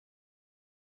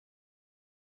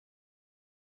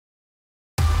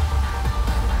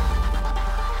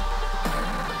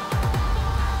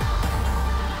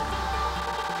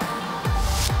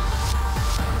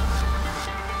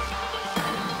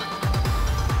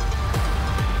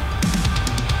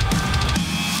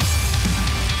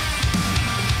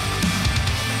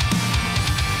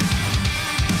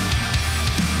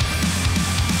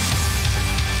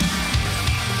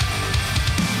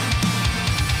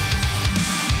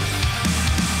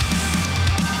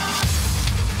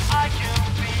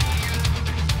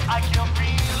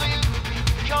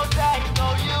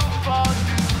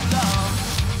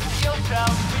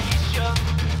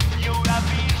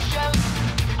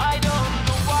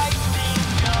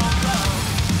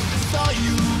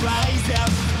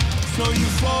saw you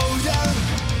fall down.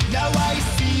 Now I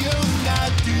see you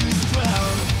not too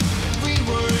strong. We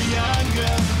were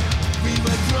younger, we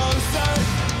were closer,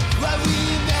 but we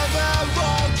never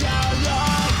walk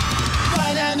alone.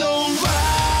 But I know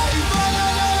why, but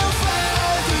I know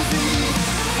fantasy.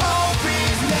 Hope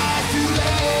is not too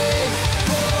late.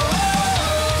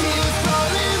 Tears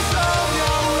falling from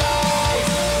your eyes.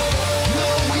 No,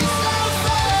 it's not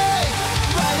fake.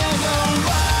 But I know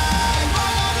why,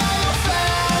 but I know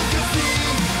fantasy.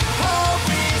 Hope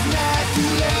is not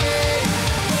too late.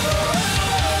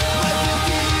 But the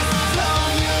tears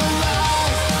from your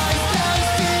eyes, I stand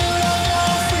still on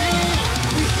your feet.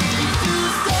 We need to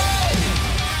stay.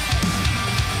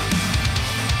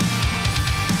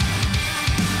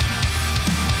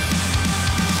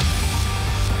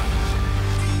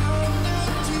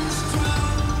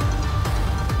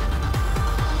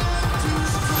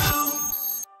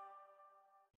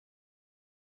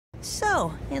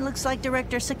 So, it looks like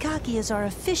Director Sakaki is our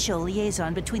official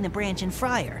liaison between the branch and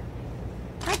Friar.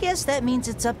 I guess that means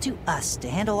it's up to us to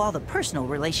handle all the personal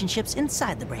relationships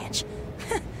inside the branch.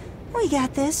 We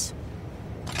got this.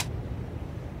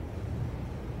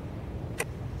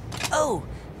 Oh,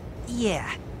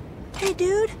 yeah. Hey,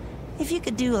 dude, if you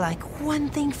could do, like, one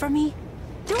thing for me.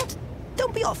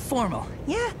 Don't be all formal,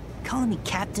 yeah? Calling me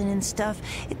captain and stuff,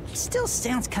 it still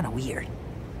sounds kind of weird.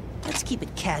 Let's keep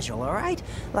it casual, all right?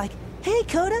 Like, hey,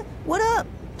 Coda, what up?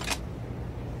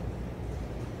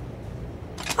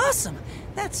 Awesome.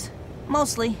 That's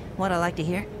mostly what I like to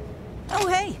hear. Oh,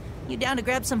 hey, you down to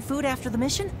grab some food after the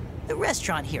mission? The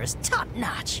restaurant here is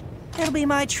top-notch. It'll be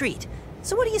my treat.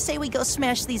 So what do you say we go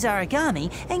smash these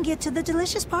origami and get to the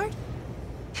delicious part?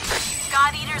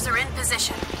 God Eaters are in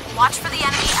position. Watch for the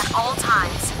enemy at all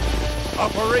times.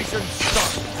 Operation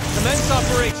start. Commence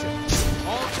operation.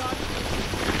 All time. Go!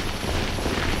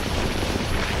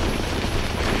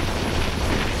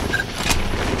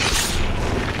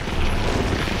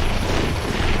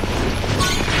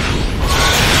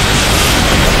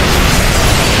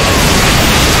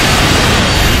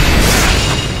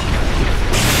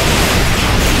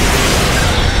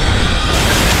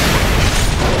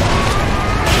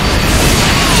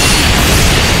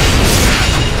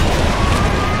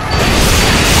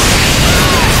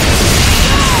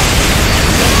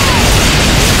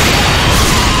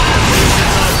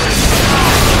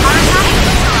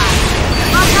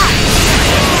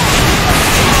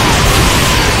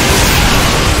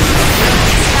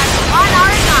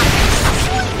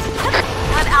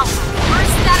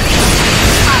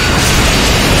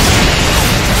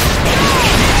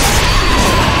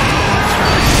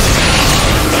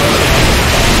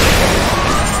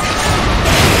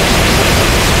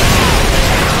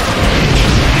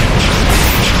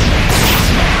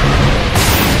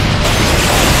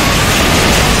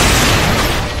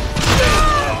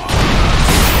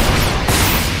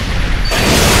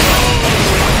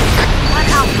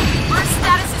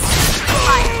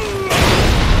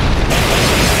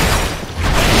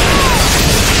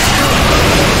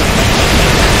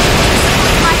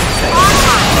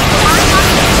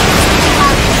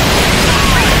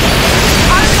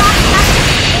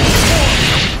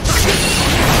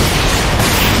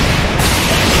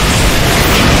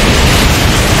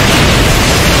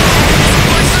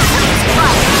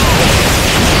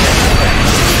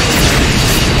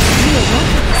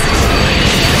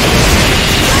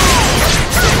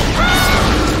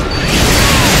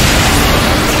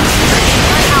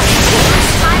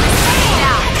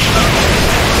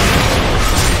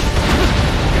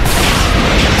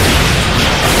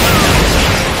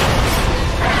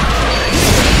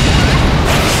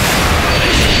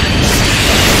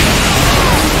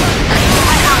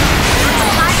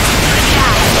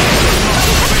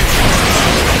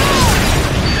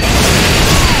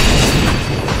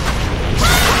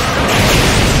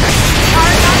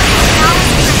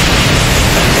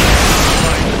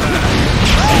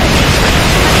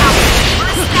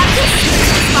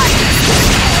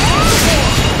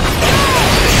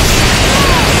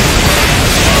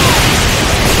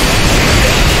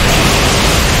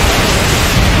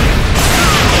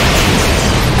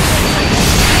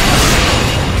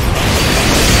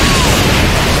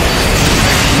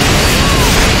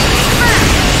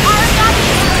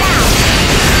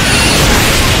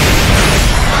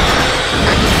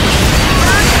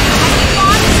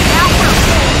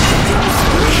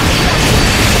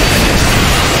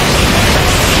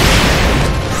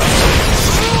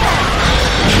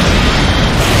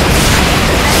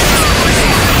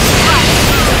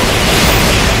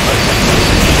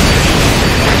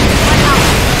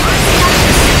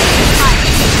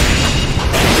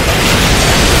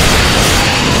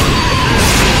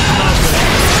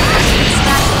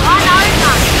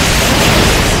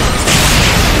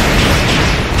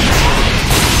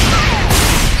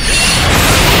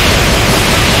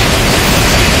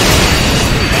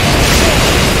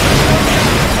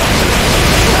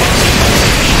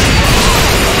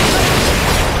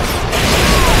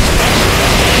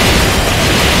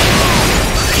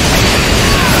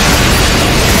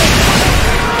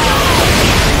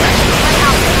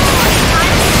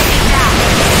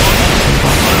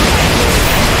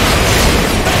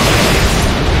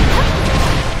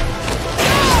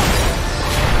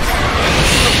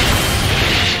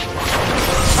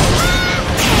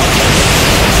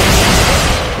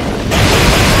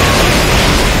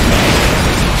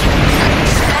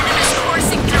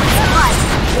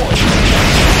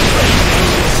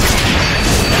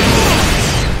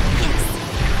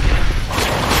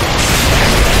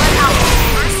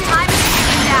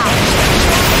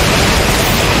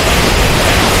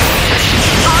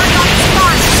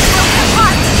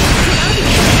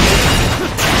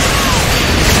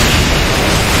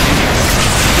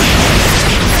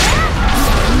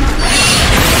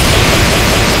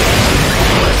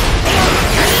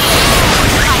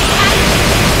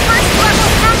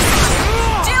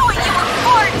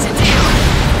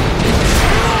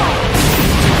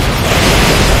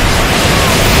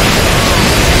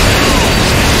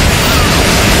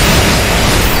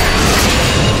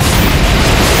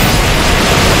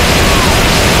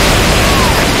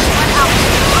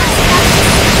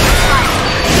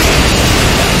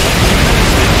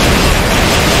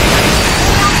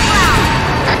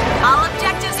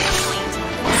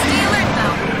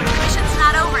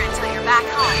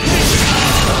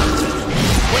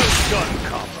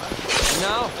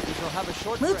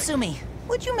 Mutsumi,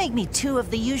 would you make me 2 of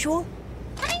the usual?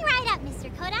 Coming right up, Mr.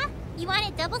 Koda. You want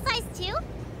it double-sized too?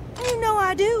 You know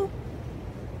I do.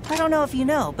 I don't know if you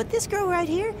know, but this girl right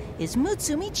here is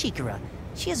Mutsumi Chikara.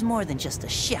 She is more than just a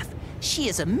chef. She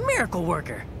is a miracle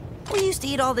worker. We used to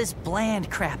eat all this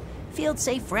bland crap.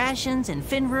 Field-safe rations and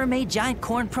Finra-made giant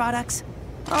corn products.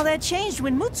 All that changed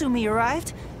when Mutsumi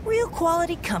arrived. Real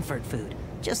quality comfort food.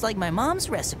 Just like my mom's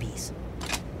recipes.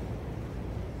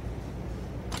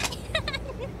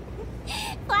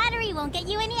 Flattery won't get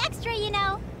you any extra, you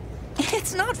know.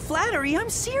 It's not flattery, I'm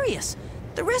serious.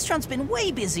 The restaurant's been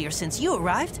way busier since you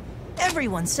arrived.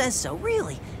 Everyone says so,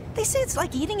 really. They say it's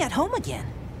like eating at home again.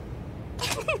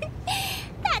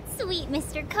 That's sweet,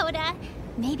 Mr. Koda.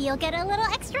 Maybe you'll get a little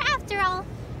extra after all.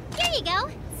 Here you go.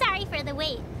 Sorry for the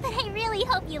wait, but I really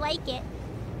hope you like it.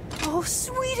 Oh,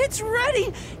 sweet, it's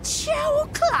ready! Chow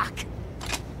o'clock!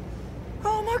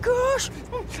 Oh my gosh!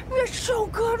 It's so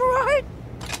good, right?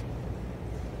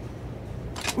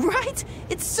 Right?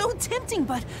 It's so tempting,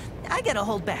 but I gotta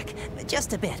hold back.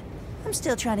 Just a bit. I'm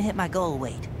still trying to hit my goal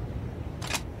weight.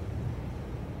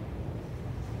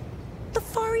 The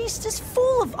Far East is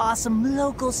full of awesome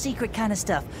local secret kind of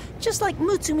stuff, just like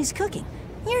Mutsumi's cooking.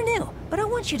 You're new, but I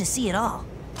want you to see it all.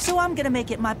 So I'm gonna make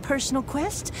it my personal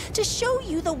quest to show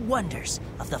you the wonders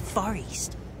of the Far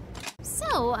East.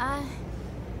 So,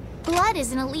 Blood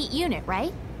is an elite unit,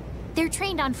 right? They're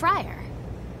trained on Friar.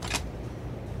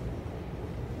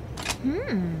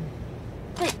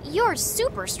 But you're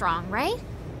super strong, right?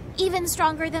 Even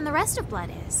stronger than the rest of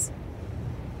Blood is.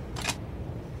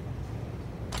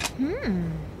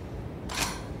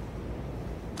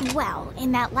 Well,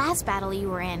 in that last battle you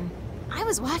were in, I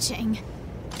was watching.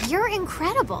 You're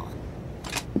incredible.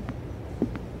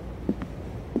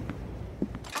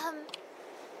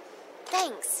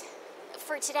 Thanks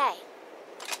for today.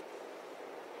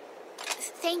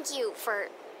 Thank you for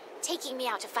taking me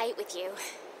out to fight with you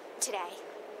today.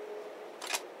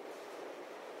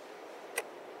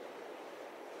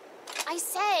 I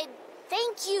said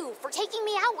thank you for taking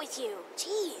me out with you.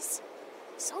 Jeez,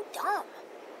 so dumb.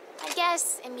 I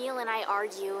guess Emil and I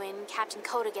argue and Captain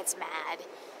Koda gets mad.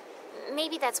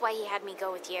 Maybe that's why he had me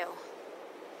go with you.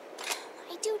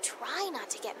 I do try not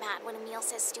to get mad when Emil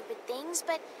says stupid things,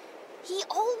 but he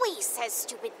always says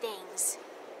stupid things.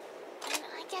 And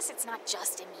I guess it's not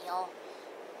just Emil.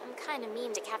 I'm kind of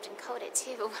mean to Captain Koda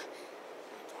too,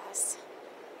 I guess.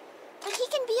 But he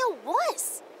can be a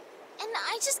wuss. And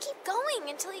I just keep going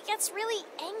until he gets really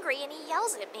angry and he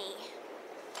yells at me.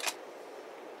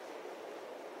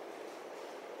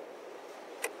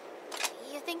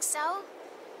 You think so?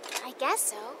 I guess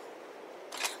so.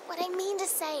 What I mean to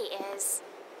say is,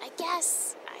 I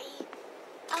guess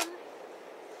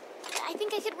I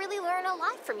think I could really learn a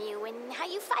lot from you and how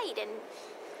you fight, and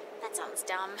that sounds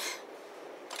dumb.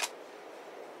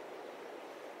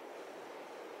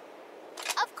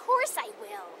 Of course I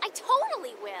will. I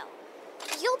totally will.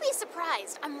 You'll be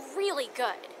surprised. I'm really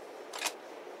good.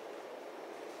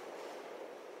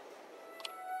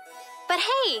 But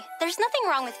hey, there's nothing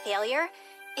wrong with failure.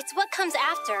 It's what comes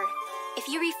after. If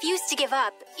you refuse to give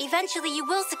up, eventually you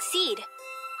will succeed.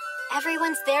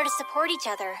 Everyone's there to support each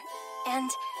other.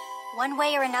 And one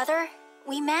way or another,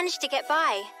 we managed to get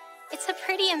by. It's a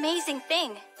pretty amazing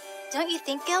thing. Don't you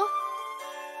think, Gil?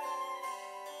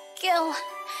 Gil,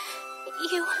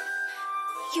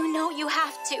 you know you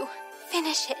have to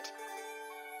finish it.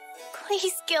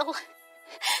 Please, Gil.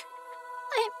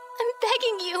 I'm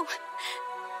begging you.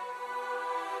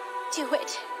 Do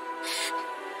it.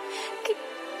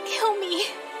 Kill me.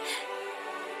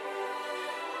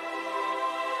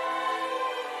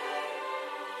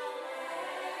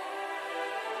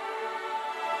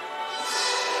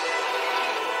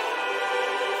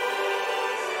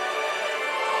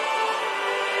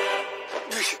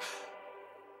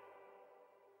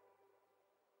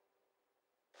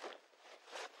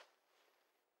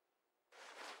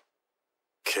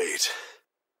 Kate.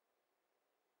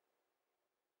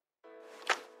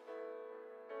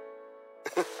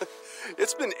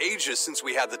 It's been ages since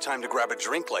we had the time to grab a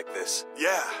drink like this.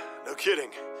 Yeah, no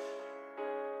kidding.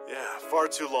 Yeah, far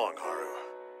too long, Haru.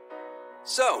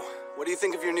 So, what do you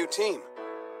think of your new team?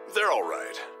 They're all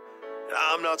right.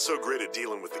 I'm not so great at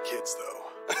dealing with the kids, though.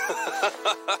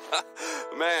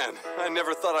 Man, I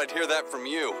never thought I'd hear that from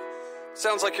you.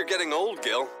 Sounds like you're getting old,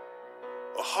 Gil.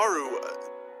 Haru...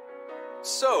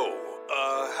 So,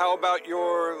 how about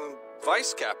your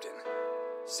vice captain?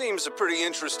 Seems a pretty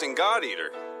interesting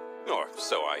god-eater. Or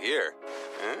so I hear.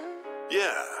 Huh?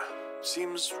 Yeah,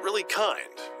 seems really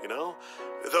kind, you know?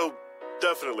 Though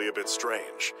definitely a bit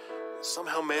strange.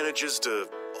 Somehow manages to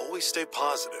always stay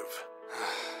positive.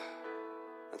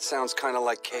 That sounds kind of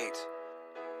like Kate.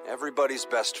 Everybody's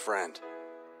best friend.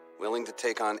 Willing to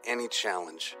take on any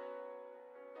challenge.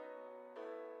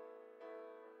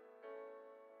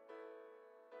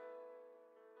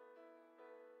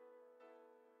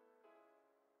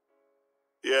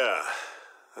 Yeah,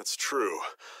 that's true.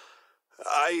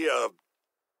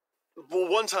 Well,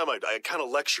 one time I kind of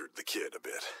lectured the kid a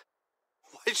bit.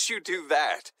 Why'd you do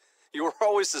that? You were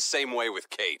always the same way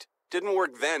with Kate. Didn't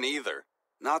work then either.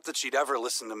 Not that she'd ever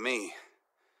listen to me.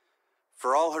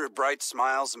 For all her bright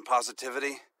smiles and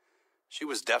positivity, she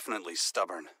was definitely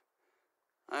stubborn.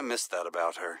 I miss that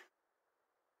about her.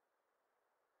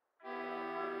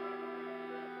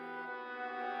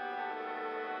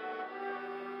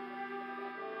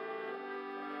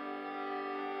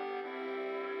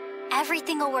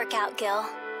 Everything will work out, Gil.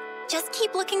 Just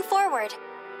keep looking forward.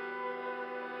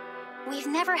 We've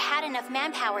never had enough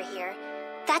manpower here.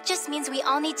 That just means we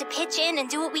all need to pitch in and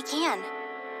do what we can.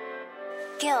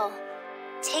 Gil,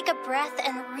 take a breath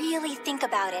and really think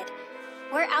about it.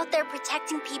 We're out there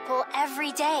protecting people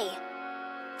every day.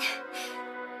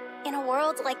 In a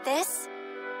world like this,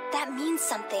 that means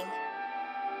something.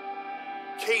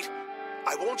 Kate,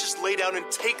 I won't just lay down and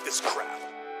take this crap.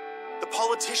 The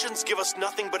politicians give us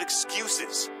nothing but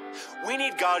excuses. We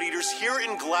need God Eaters here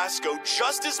in Glasgow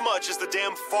just as much as the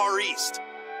damn Far East.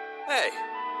 Hey,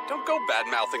 don't go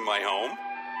bad-mouthing my home.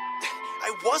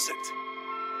 I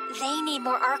wasn't. They need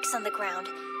more arcs on the ground.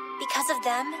 Because of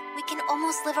them, we can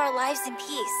almost live our lives in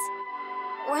peace.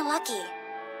 We're lucky.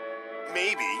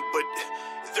 Maybe, but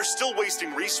they're still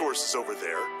wasting resources over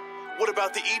there. What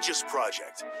about the Aegis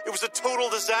project? It was a total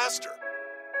disaster.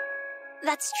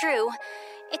 That's true.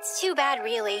 It's too bad,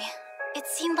 really. It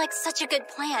seemed like such a good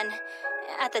plan.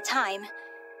 At the time.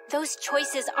 Those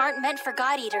choices aren't meant for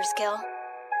God Eaters, Gil.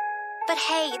 But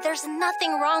hey, there's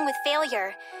nothing wrong with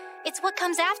failure. It's what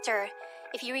comes after.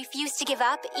 If you refuse to give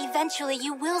up, eventually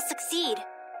you will succeed.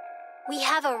 We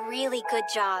have a really good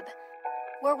job.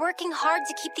 We're working hard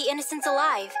to keep the innocents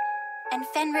alive. And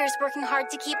Fenrir's working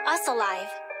hard to keep us alive.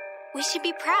 We should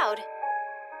be proud.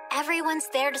 Everyone's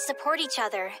there to support each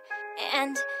other.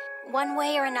 And one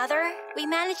way or another, we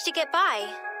managed to get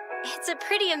by. It's a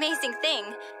pretty amazing thing,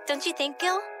 don't you think,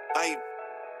 Gil?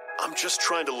 I'm just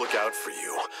trying to look out for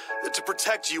you, to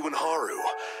protect you and Haru.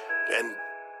 And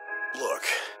look,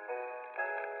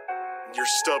 you're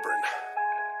stubborn.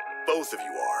 Both of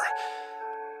you are.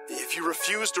 If you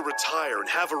refuse to retire and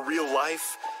have a real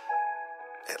life,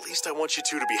 at least I want you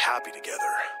two to be happy together.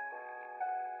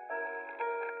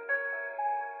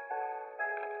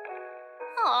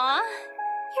 Aw,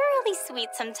 you're really sweet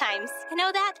sometimes, you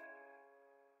know that?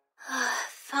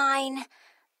 Fine.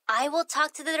 I will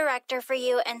talk to the director for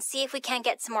you and see if we can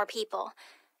get some more people.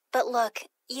 But look,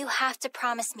 you have to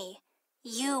promise me.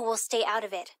 You will stay out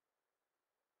of it.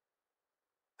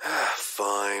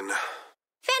 Fine.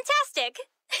 Fantastic!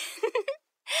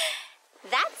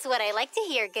 That's what I like to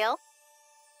hear, Gil.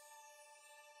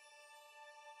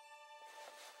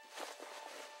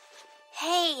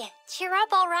 Hey, cheer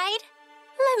up, all right?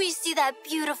 Let me see that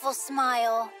beautiful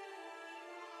smile.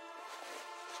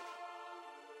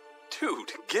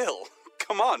 Dude, Gil,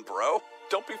 come on, bro.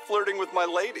 Don't be flirting with my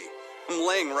lady. I'm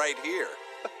laying right here.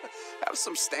 Have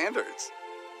some standards.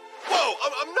 Whoa,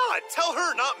 I'm not. Tell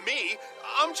her, not me.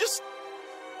 I'm just...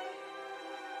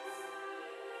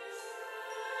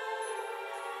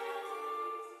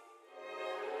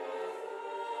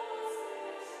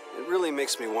 It really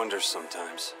makes me wonder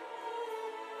sometimes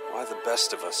why the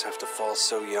best of us have to fall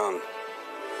so young.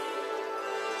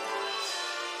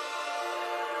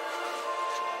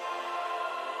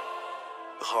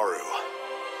 Haru.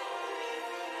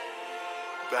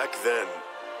 Back then,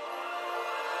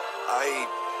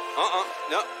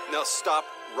 No, stop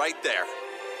right there.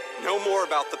 No more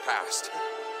about the past.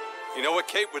 You know what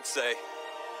Kate would say?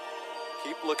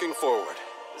 Keep looking forward.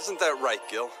 Isn't that right,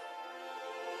 Gil?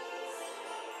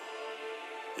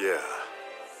 Yeah.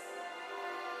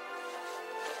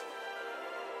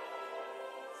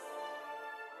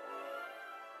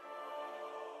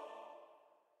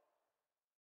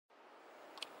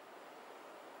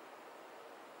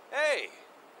 Hey,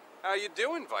 how you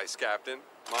doing, Vice Captain?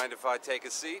 Mind if I take a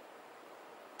seat?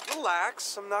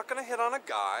 Relax, I'm not gonna hit on a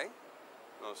guy.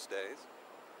 Most days.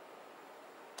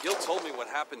 Gil told me what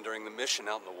happened during the mission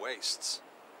out in the wastes.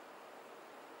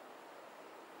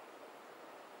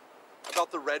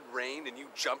 About the Red Rain and you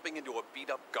jumping into a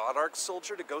beat-up Godark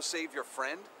soldier to go save your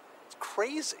friend? It's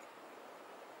crazy.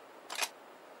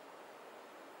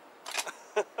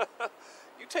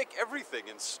 You take everything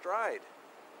in stride.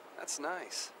 That's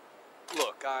nice.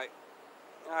 Look, I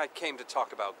came to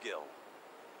talk about Gil.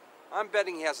 I'm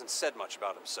betting he hasn't said much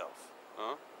about himself,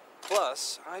 huh?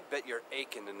 Plus, I bet you're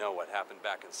aching to know what happened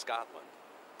back in Scotland.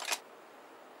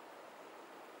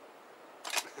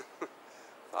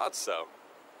 Thought so.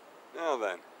 Now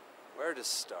then, where to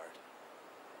start?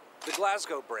 The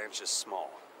Glasgow branch is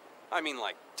small. I mean,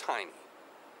 like, tiny.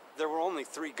 There were only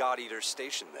 3 God Eaters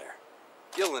stationed there.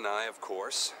 Gil and I, of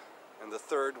course, and the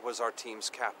third was our team's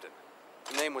captain.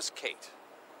 Her name was Kate.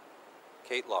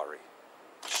 Kate Lowry.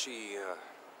 She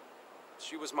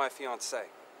was my fiancée.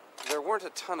 There weren't a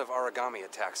ton of origami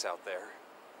attacks out there,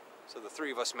 so the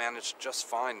 3 of us managed just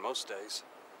fine most days.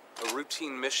 A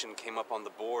routine mission came up on the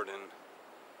board and,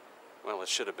 well, it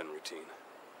should have been routine.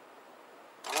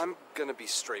 I'm gonna be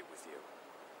straight with you.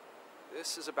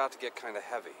 This is about to get kind of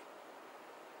heavy.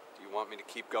 Do you want me to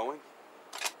keep going?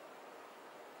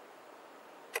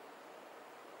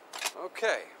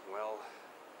 Okay, well,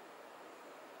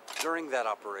 during that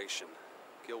operation,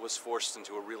 Gil was forced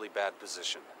into a really bad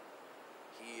position.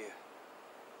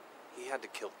 He had to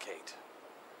kill Kate.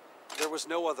 There was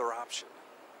no other option.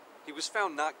 He was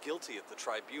found not guilty at the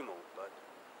tribunal, but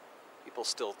people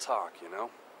still talk, you know?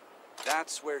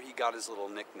 That's where he got his little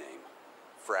nickname,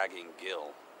 Fragging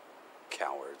Gil.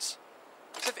 Cowards.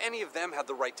 As if any of them had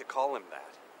the right to call him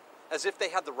that. As if they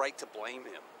had the right to blame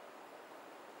him.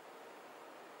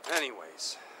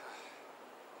 Anyways,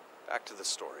 back to the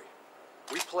story.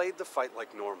 We played the fight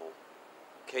like normal.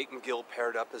 Kate and Gil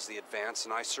paired up as the advance,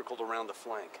 and I circled around the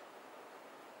flank.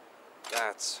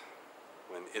 That's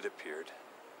when it appeared.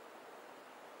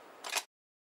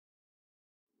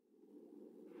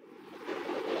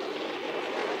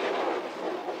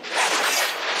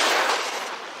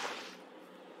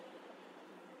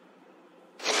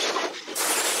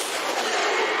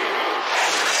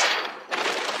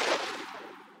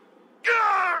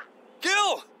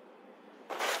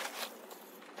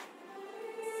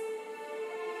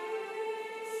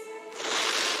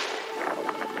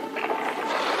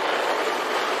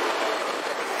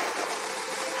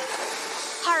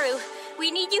 We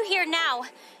need you here now.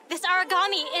 This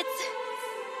origami, it's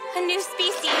a new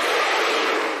species.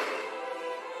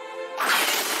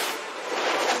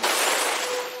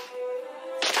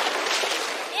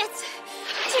 It's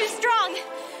too strong.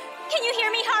 Can you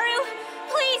hear me, Haru?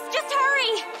 Please, just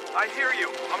hurry. I hear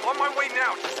you. I'm on my way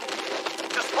now.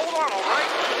 Just hold on, all right?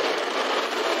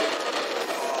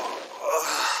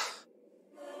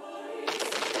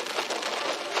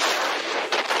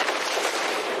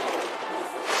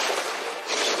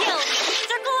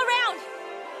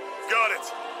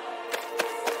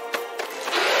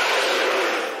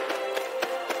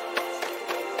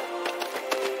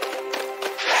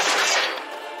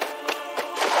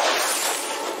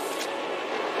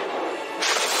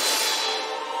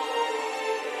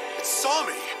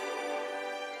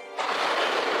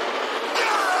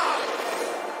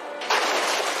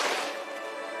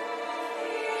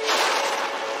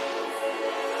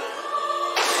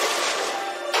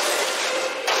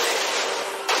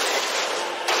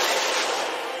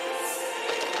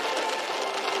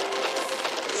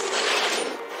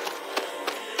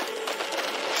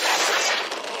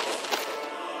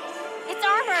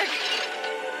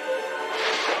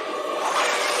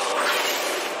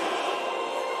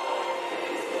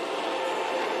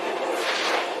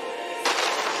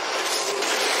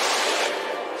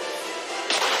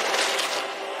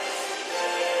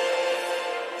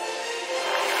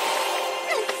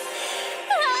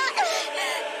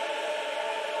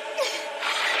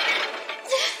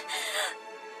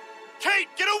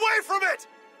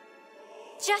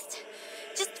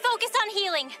 Just focus on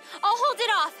healing. I'll hold it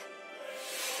off.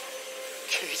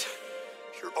 Kate,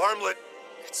 your armlet,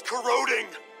 it's corroding.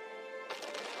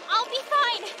 I'll be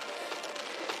fine.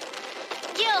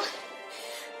 Gil,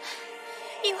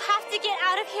 you have to get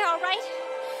out of here, all right?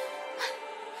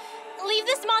 Leave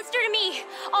this monster to me.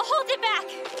 I'll hold it back.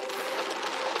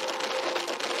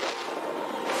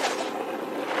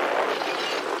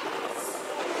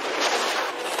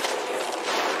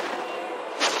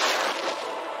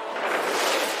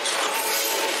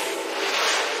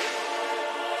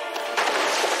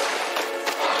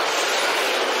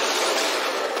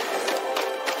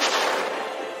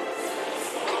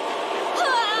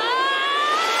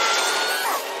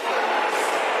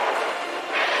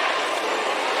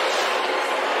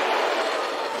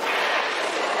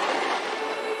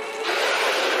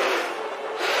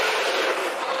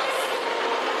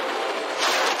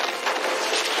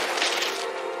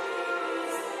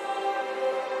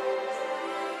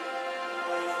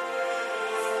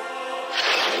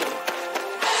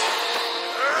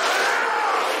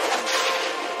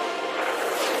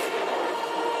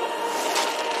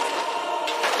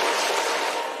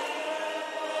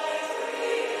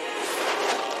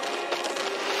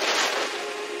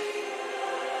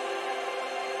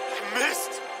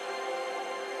 missed!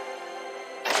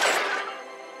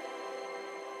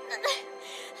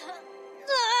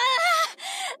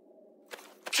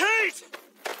 Kate!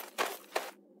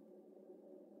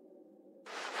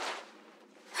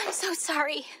 I'm so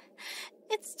sorry.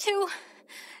 It's too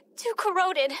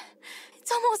corroded.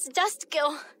 It's almost dust,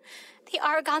 Gil. The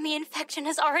origami infection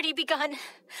has already begun.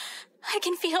 I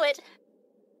can feel it.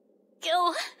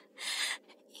 Gil,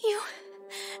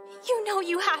 you know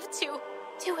you have to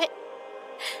do it.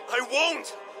 I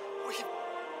won't! We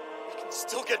can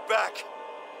still get back.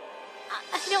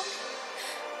 I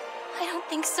don't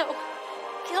think so.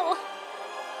 Gil,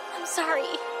 I'm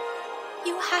sorry.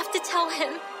 You have to tell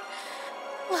him.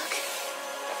 Look.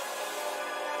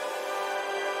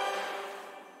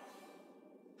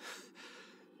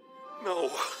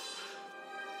 No.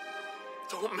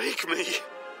 Don't make me.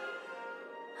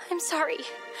 I'm sorry.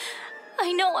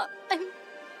 I know I'm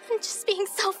just being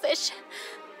selfish.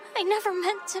 I never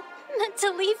meant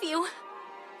to leave you.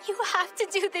 You have to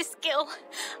do this, Gil.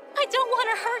 I don't want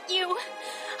to hurt you.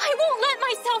 I won't let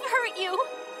myself hurt you.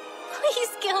 Please,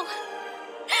 Gil.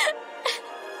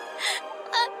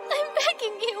 I'm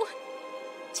begging you.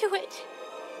 Do it.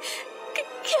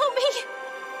 Kill me.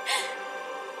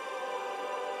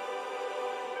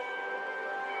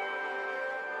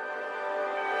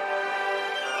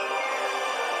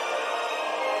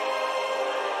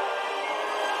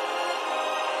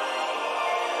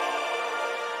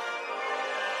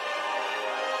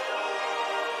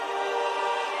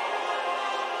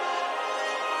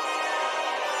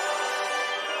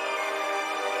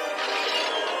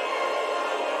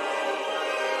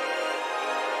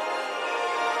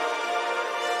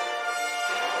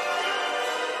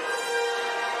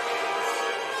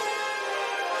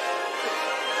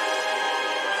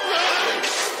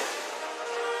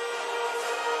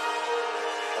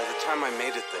 I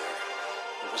made it there,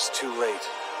 it was too late.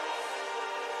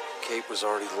 Kate was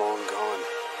already long gone.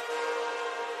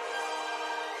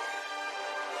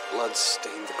 Blood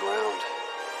stained the ground.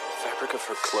 The fabric of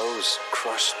her clothes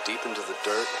crushed deep into the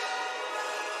dirt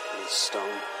and the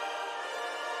stone.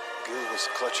 Gil was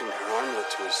clutching her armlet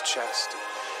to his chest.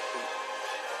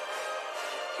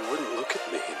 He wouldn't look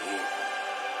at me, and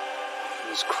he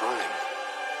was crying.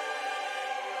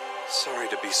 Sorry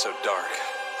to be so dark.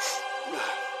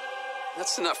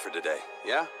 That's enough for today,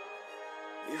 yeah?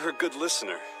 You're a good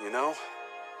listener, you know?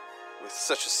 With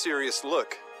such a serious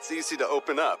look, it's easy to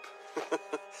open up.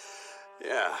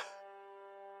 Yeah.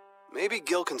 Maybe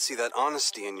Gil can see that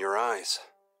honesty in your eyes.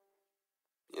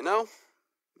 You know,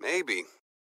 maybe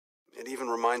it even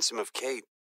reminds him of Kate.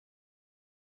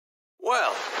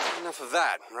 Well, enough of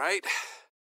that, right?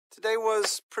 Today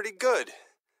was pretty good.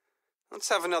 Let's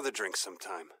have another drink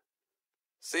sometime.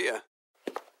 See ya.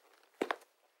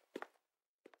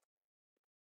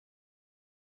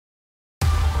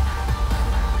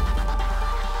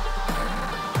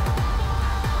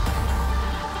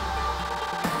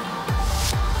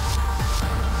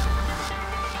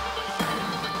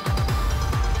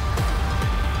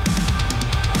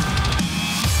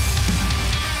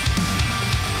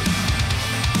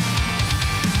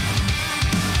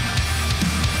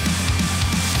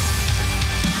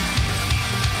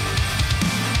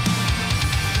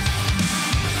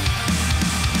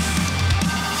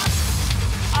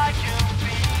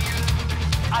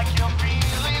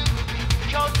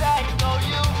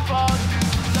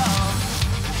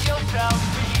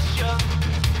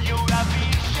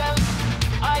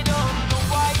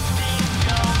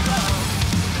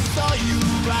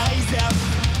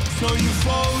 So you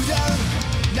fall down,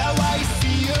 now I see